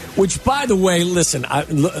 Which, by the way, listen,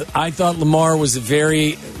 I thought Lamar was a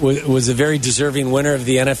very deserving winner of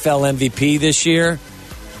the NFL MVP this year.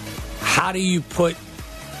 How do you put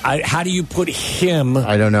him?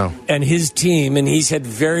 I don't know. And his team, and he's had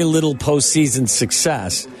very little postseason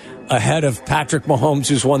success, ahead of Patrick Mahomes,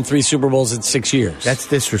 who's won 3 Super Bowls in 6 years. That's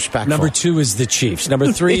disrespectful. Number 2 is the Chiefs.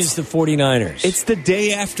 Number 3 is the 49ers. It's the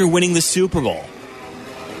day after winning the Super Bowl.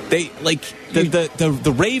 They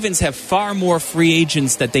the Ravens have far more free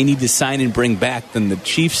agents that they need to sign and bring back than the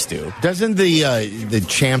Chiefs do. Doesn't the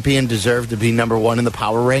champion deserve to be number 1 in the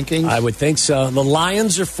power rankings? I would think so. The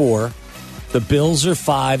Lions are 4. The Bills are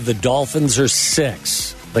 5. The Dolphins are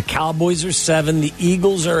 6. The Cowboys are 7. The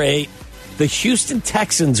Eagles are 8. The Houston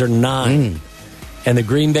Texans are 9. And the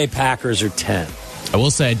Green Bay Packers are 10. I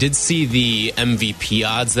will say I did see the MVP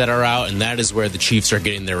odds that are out, and that is where the Chiefs are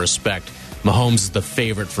getting their respect. Mahomes is the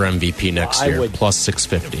favorite for MVP next year, plus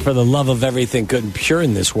 650. For the love of everything good and pure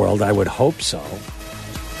in this world, I would hope so.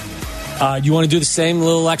 You want to do the same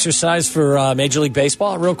little exercise for Major League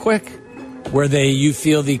Baseball real quick? Where you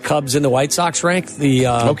feel the Cubs and the White Sox rank, the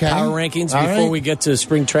power rankings before we get to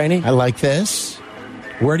spring training? I like this.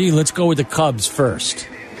 Let's go with the Cubs first.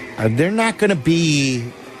 They're not going to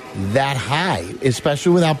be that high,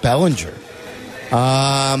 especially without Bellinger.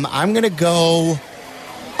 I'm going to go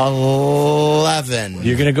 11.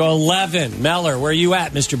 You're going to go 11. Meller, where are you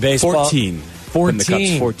at, Mr. Baseball? 14. 14. The Cubs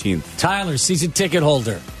 14th. Tyler, season ticket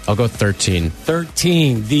holder. I'll go 13.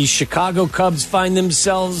 13. The Chicago Cubs find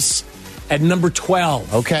themselves at number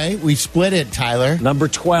 12. Okay, we split it, Tyler. Number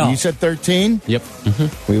 12. You said 13? Yep.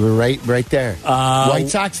 We were right there. White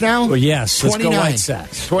Sox now? Well, yes. 29. Let's go White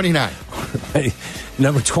Sox. 29.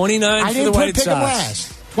 Number 29 I for the didn't White pick Sox. him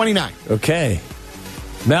last. 29. Okay.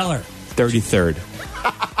 Mellor. 33rd.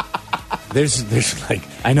 There's like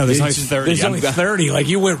I know there's only 30. There's only 30. Like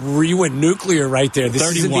you went nuclear right there. This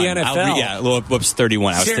 31. is in the NFL. Whoops,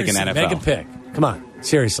 31. I was Seriously, thinking NFL. Make a pick. Come on,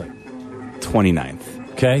 seriously.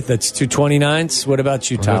 29th. Okay, that's 2 29s. What about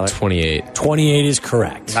you, Tyler? 28. 28 is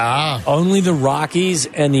correct. Only the Rockies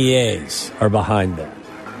and the A's are behind them.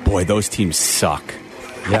 Boy, those teams suck.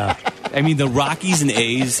 Yeah. I mean, the Rockies and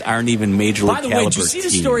A's aren't even major league By the caliber way, did you see the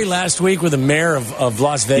teams. story last week where the mayor of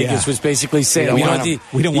Las Vegas was basically saying, we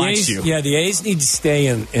don't want A's, you. Yeah, the A's need to stay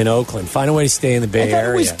in Oakland. Find a way to stay in the Bay I thought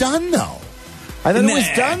Area. it was done, though. I thought it was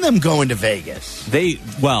done, them going to Vegas.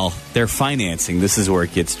 They're financing. This is where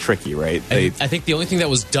it gets tricky, right? I think the only thing that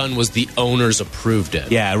was done was the owners approved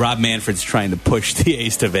it. Yeah, Rob Manfred's trying to push the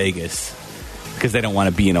A's to Vegas because they don't want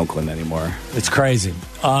to be in Oakland anymore. It's crazy.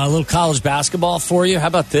 A little college basketball for you. How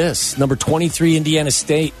about this? Number 23, Indiana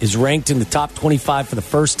State, is ranked in the top 25 for the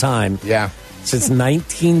first time since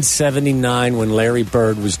 1979 when Larry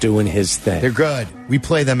Bird was doing his thing. They're good. We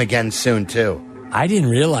play them again soon, too. I didn't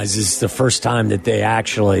realize this is the first time that they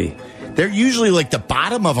actually... They're usually like the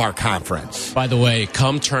bottom of our conference. By the way,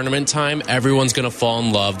 come tournament time, everyone's going to fall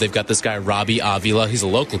in love. They've got this guy, Robbie Avila. He's a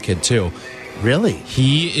local kid, too. Really?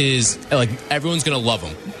 He is, like, everyone's going to love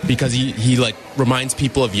him because he reminds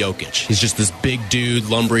people of Jokic. He's just this big dude,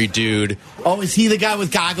 lumbery dude. Oh, is he the guy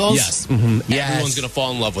with goggles? Yes. Yes. Everyone's going to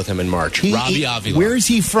fall in love with him in March. Robbie Avila. Where is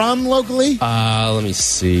he from locally? Let me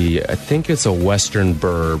see. I think it's a Western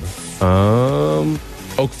burb.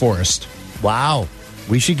 Oak Forest. Wow.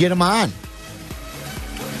 We should get him on.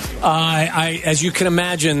 As you can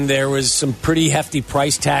imagine, there was some pretty hefty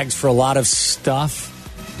price tags for a lot of stuff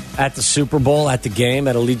at the Super Bowl, at the game,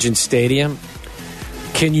 at Allegiant Stadium.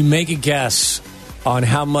 Can you make a guess on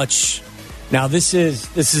how much? Now, this is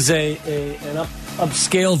an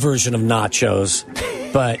upscale version of nachos,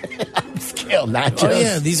 but upscale nachos. Oh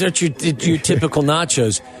yeah, these are your typical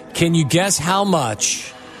nachos. Can you guess how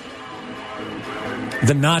much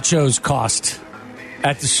the nachos cost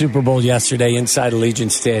at the Super Bowl yesterday inside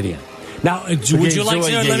Allegiant Stadium? Now, would you like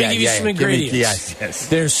to know? Let me give you some ingredients. Yes.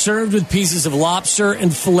 They're served with pieces of lobster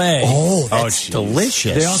and filet. Oh, that's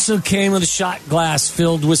delicious. They also came with a shot glass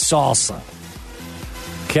filled with salsa.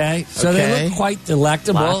 Okay? So they look quite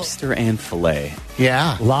delectable. Lobster and filet.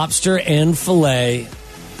 Yeah. Lobster and filet.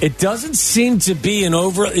 It doesn't seem to be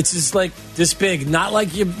it's just like this big. Not like,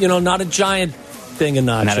 not a giant thing of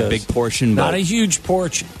nachos. Not a big portion, but not a huge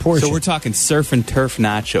portion. So we're talking surf and turf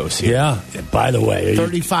nachos here. Yeah. By the way,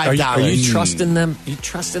 $35. Are you trusting them? Are you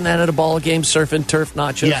trusting that at a ball game, surf and turf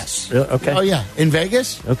nachos? Yes. Okay. Oh, yeah. In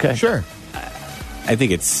Vegas? Okay. Sure. I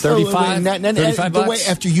think it's 35. $35 the way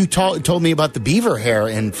after you told me about the beaver hair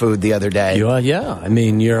in food the other day. Yeah. I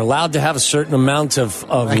mean, you're allowed to have a certain amount of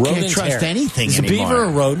rodent can't trust hair. anything Is anymore. a beaver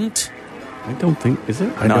a rodent? I don't think. Is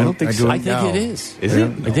it? I don't think so. I think it is. Is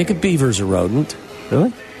it? I think a beaver's a rodent.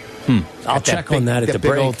 Really? I'll check on that at the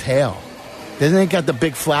big break. old tail. Doesn't it got the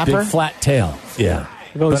big flapper? Big flat tail. Yeah.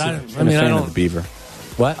 But I don't. the beaver.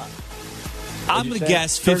 What? I'm going to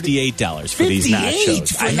guess $58 for these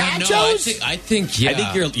nachos. For nachos? I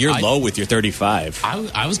think you're low with your 35.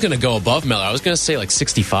 I was going to go above Mel. I was going to say like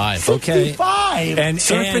 65. Okay. 65. And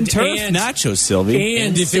surf and turf nachos, Sylvie.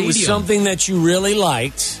 And if it was something that you really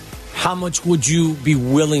liked, how much would you be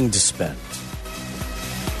willing to spend?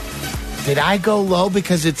 Did I go low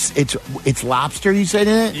because it's lobster? You said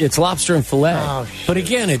in it? It's lobster and filet. Oh, shit. But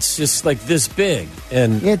again, it's just like this big,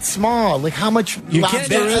 and It's small. Like how much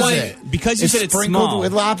lobster is it? Because you said it's sprinkled small.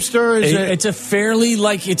 with lobster. Is it? it's a fairly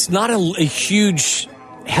it's not a huge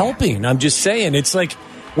helping. I'm just saying, it's like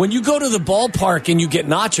when you go to the ballpark and you get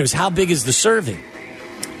nachos. How big is the serving?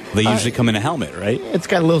 They usually come in a helmet, right? It's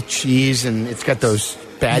got a little cheese and it's got those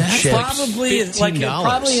bad That's chips.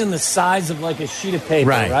 probably in the size of like a sheet of paper,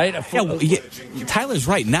 right? Tyler's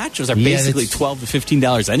right. Nachos are basically $12 to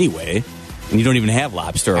 $15 anyway, and you don't even have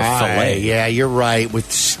lobster or filet. Yeah, you're right.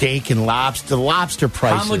 With steak and lobster, lobster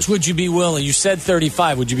prices. How much would you be willing? You said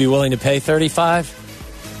 35. Would you be willing to pay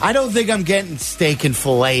 35? I don't think I'm getting steak and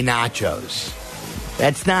filet nachos.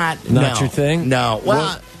 That's not your thing. No.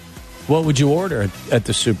 Well, what would you order at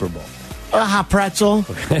the Super Bowl? A hot pretzel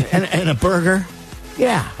and a burger.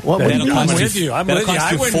 Yeah, I'm with you. I'm with you. That'll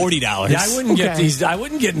cost you $40. Yeah, I wouldn't get these. I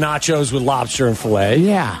wouldn't get nachos with lobster and filet.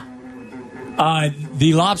 Yeah.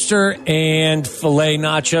 The lobster and filet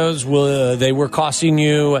nachos they were costing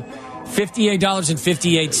you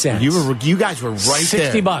 $58.58. You guys were right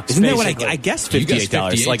there. $60. Isn't that what basically. I guessed? guessed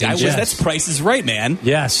 $58. Like I was. Yes. That's Price is Right, man.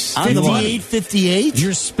 Yes. On the money. $58.58?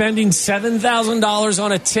 You're spending $7,000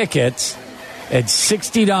 on a ticket and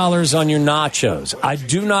 $60 on your nachos. I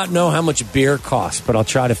do not know how much beer costs, but I'll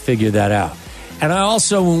try to figure that out. And I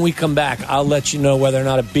also, when we come back, I'll let you know whether or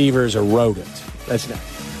not a beaver is a rodent. That's next.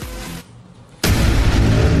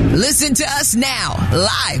 Listen to us now,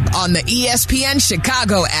 live on the ESPN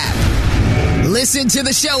Chicago app. Listen to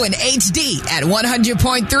the show in HD at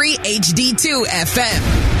 100.3 HD2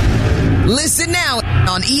 FM. Listen now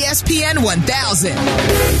on ESPN 1000.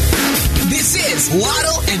 This is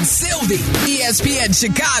Waddle and Sylvie, ESPN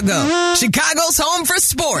Chicago, Chicago's home for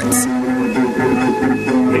sports.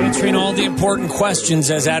 Answering all the important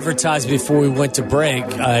questions as advertised before we went to break.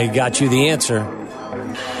 I got you the answer.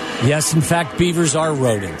 Yes, in fact, beavers are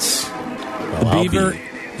rodents.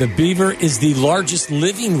 The beaver is the largest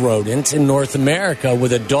living rodent in North America,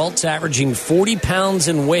 with adults averaging 40 pounds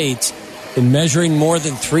in weight and measuring more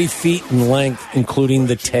than 3 feet in length, including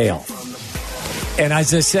the tail. And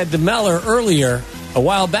as I said to Meller earlier, a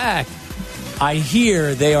while back, I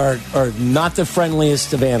hear they are not the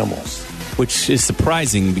friendliest of animals. Which is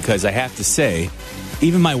surprising because I have to say,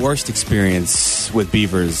 even my worst experience with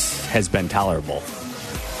beavers has been tolerable.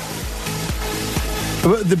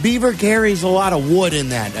 The beaver carries a lot of wood in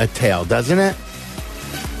that tail, doesn't it?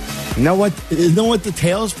 You know what the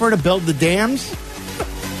tail is for? To build the dams?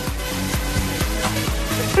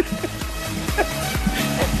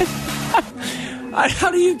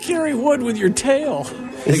 How do you carry wood with your tail?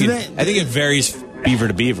 I think it varies beaver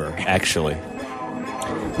to beaver, actually.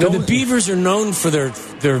 No, the beavers are known for their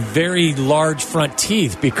very large front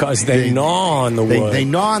teeth because they gnaw on the wood. They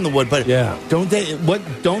gnaw on the wood, but yeah. Don't they love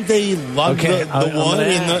the wood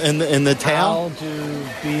in the tail? How do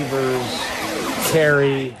beavers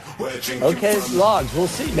carry? Okay, logs. We'll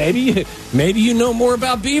see. Maybe you know more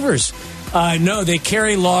about beavers. No, they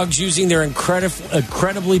carry logs using their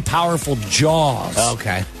incredibly powerful jaws.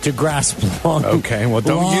 Okay. To grasp long. Okay, well,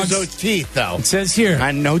 don't logs. use those teeth, though. It says here.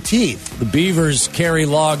 No teeth. The beavers carry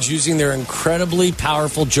logs using their incredibly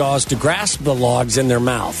powerful jaws to grasp the logs in their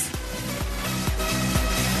mouth.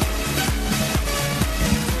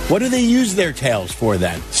 What do they use their tails for,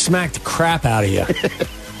 then? Smack the crap out of you.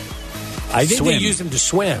 I think they use them to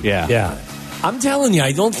swim. Yeah. I'm telling you,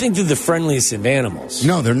 I don't think they're the friendliest of animals.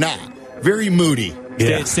 No, they're not. Very moody.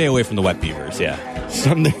 Yeah. Stay away from the wet beavers, yeah.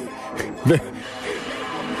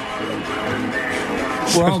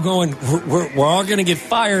 We're all going. We're all going to get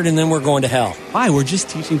fired, and then we're going to hell. Why? We're just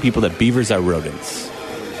teaching people that beavers are rodents.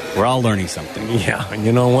 We're all learning something. Yeah, and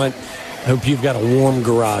you know what? I hope you've got a warm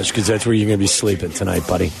garage because that's where you're going to be sleeping tonight,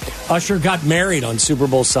 buddy. Usher got married on Super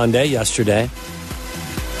Bowl Sunday yesterday.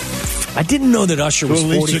 I didn't know that Usher was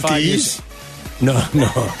 45 years. No,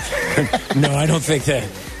 I don't think that.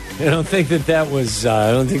 I don't think that was.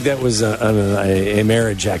 I don't think that was a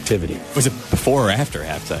marriage activity. Was it before or after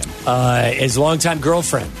halftime? His longtime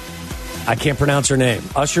girlfriend. I can't pronounce her name.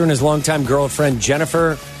 Usher and his longtime girlfriend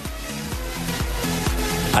Jennifer.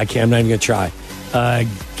 I'm not even going to try.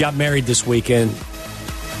 Got married this weekend.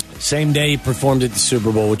 Same day he performed at the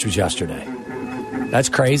Super Bowl, which was yesterday. That's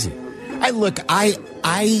crazy. I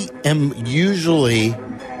am usually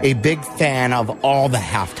a big fan of all the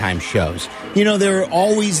halftime shows. You know, there are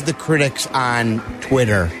always the critics on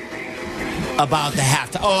Twitter about the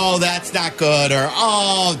halftime. Oh, that's not good, or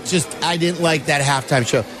I didn't like that halftime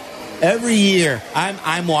show. Every year,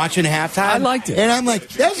 I'm watching halftime. I liked it, and I'm like,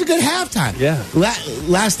 that was a good halftime. Yeah.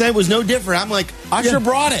 Last night was no different. I'm like, Usher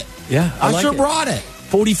brought it. Yeah, Usher brought it.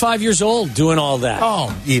 45 years old, doing all that. Oh,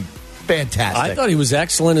 fantastic! I thought he was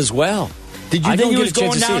excellent as well. Did you think he was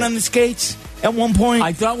going down on the skates at one point?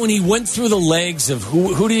 I thought when he went through the legs of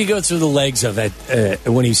who did he go through the legs of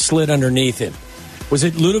when he slid underneath him? Was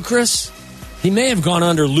it Ludacris? He may have gone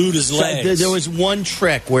under Luda's legs. There was one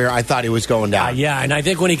trick where I thought he was going down. Yeah, and I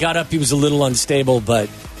think when he got up, he was a little unstable, but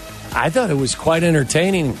I thought it was quite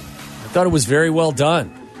entertaining. I thought it was very well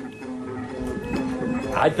done.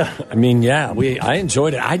 I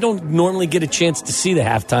enjoyed it. I don't normally get a chance to see the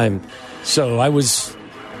halftime, so I was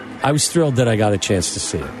thrilled that I got a chance to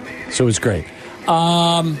see it. So it was great.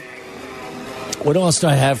 What else do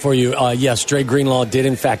I have for you? Yes, Dre Greenlaw did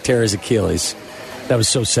in fact tear his Achilles. That was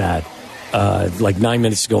so sad. 9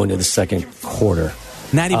 minutes to go into the second quarter.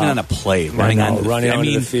 Not even on a play. Running onto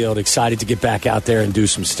the field, excited to get back out there and do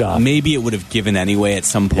some stuff. Maybe it would have given anyway at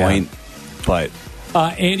some point, but...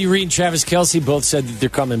 Andy Reid and Travis Kelce both said that they're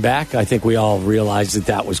coming back. I think we all realized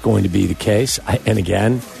that was going to be the case.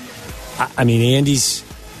 Andy's...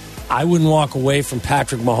 I wouldn't walk away from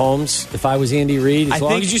Patrick Mahomes if I was Andy Reid. As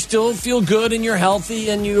long as you still feel good and you're healthy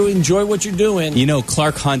and you enjoy what you're doing. You know,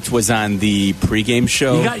 Clark Hunt was on the pregame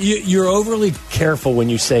show. You're overly careful when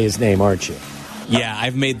you say his name, aren't you? Yeah,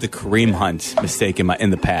 I've made the Kareem Hunt mistake in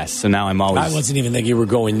the past, so now I'm always. I wasn't even thinking you were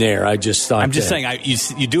going there. I just thought. I'm just saying,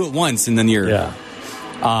 you do it once and then you're. Yeah.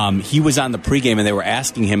 He was on the pregame and they were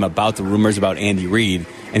asking him about the rumors about Andy Reid,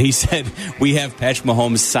 and he said, "We have Patrick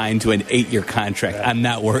Mahomes signed to an 8-year contract. I'm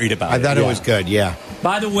not worried about it." I thought it was good. Yeah.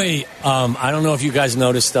 By the way, I don't know if you guys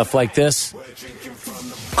notice stuff like this.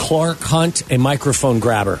 Clark Hunt, a microphone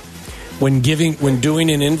grabber. When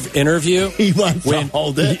doing an interview, he wants to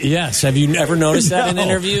hold it. Yes, have you ever noticed that in No,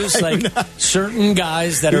 interviews? Like certain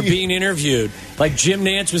guys that are being interviewed, like Jim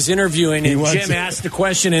Nantz was interviewing, and Jim asked a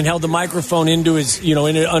question and held the microphone into his,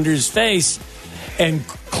 under his face, and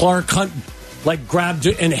Clark Hunt grabbed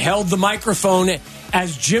it and held the microphone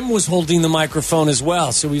as Jim was holding the microphone as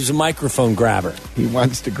well. So he was a microphone grabber. He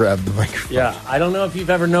wants to grab the microphone. Yeah, I don't know if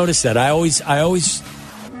you've ever noticed that. I always.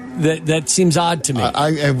 That seems odd to me.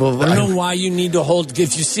 I don't know why you need to hold.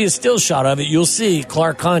 If you see a still shot of it, you'll see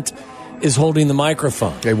Clark Hunt is holding the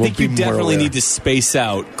microphone. I think you definitely need to space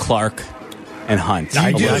out Clark and Hunt.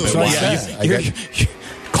 I do. That's what I said.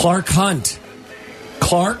 Clark Hunt.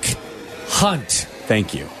 Clark Hunt.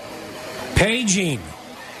 Thank you. Paging.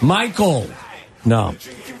 Michael. No.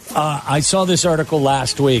 I saw this article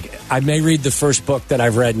last week. I may read the first book that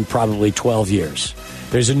I've read in probably 12 years.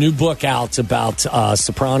 There's a new book out about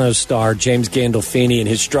Sopranos star James Gandolfini and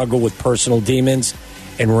his struggle with personal demons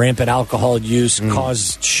and rampant alcohol use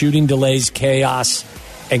caused shooting delays, chaos,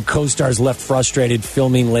 and co-stars left frustrated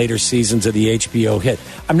filming later seasons of the HBO hit.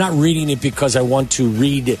 I'm not reading it because I want to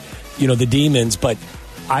read, the demons, but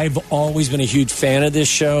I've always been a huge fan of this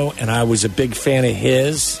show, and I was a big fan of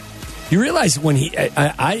his. You realize when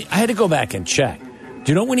I had to go back and check.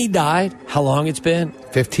 Do you know when he died? How long it's been?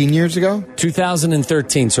 15 years ago?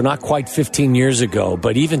 2013, so not quite 15 years ago,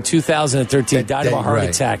 but even 2013, died of a heart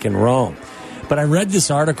attack in Rome. But I read this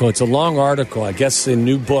article. It's a long article. I guess a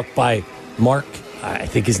new book by Mark, I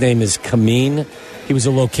think his name is Kameen. He was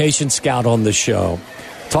a location scout on the show.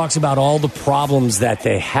 Talks about all the problems that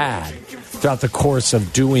they had throughout the course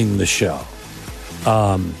of doing the show.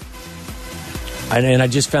 And I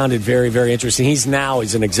just found it very, very interesting. He's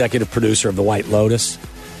an executive producer of The White Lotus.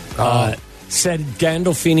 Said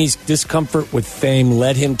Gandolfini's discomfort with fame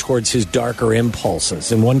led him towards his darker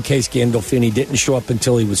impulses. In one case, Gandolfini didn't show up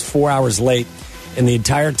until he was 4 hours late, and the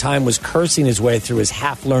entire time was cursing his way through his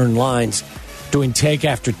half-learned lines, doing take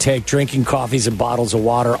after take, drinking coffees and bottles of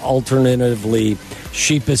water, alternatively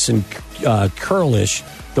sheepish and curlish,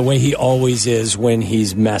 the way he always is when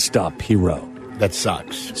he's messed up, he wrote. That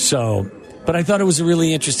sucks. So... But I thought it was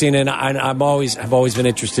really interesting, and I've always been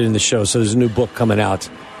interested in the show. So there's a new book coming out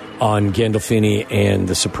on Gandolfini and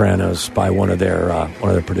The Sopranos by one of their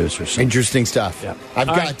producers. So. Interesting stuff. Yeah. I've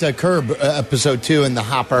got Curb episode 2 in the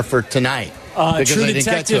hopper for tonight. True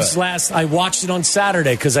Detectives I watched it on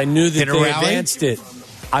Saturday because I knew that they advanced it.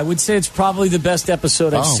 I would say it's probably the best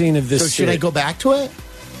episode I've seen of this. So should I go back to it?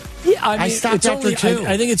 Yeah, I stopped after 2.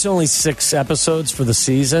 I think it's only 6 episodes for the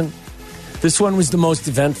season. This one was the most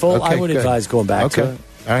eventful. Okay, I would advise going back to it.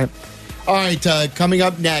 All right. Coming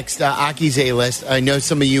up next, Aki's A-List. I know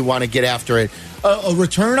some of you want to get after it. A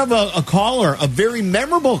return of a caller, a very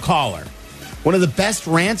memorable caller. One of the best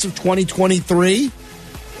rants of 2023.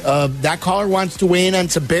 That caller wants to weigh in on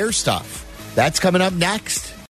some Bear stuff. That's coming up next.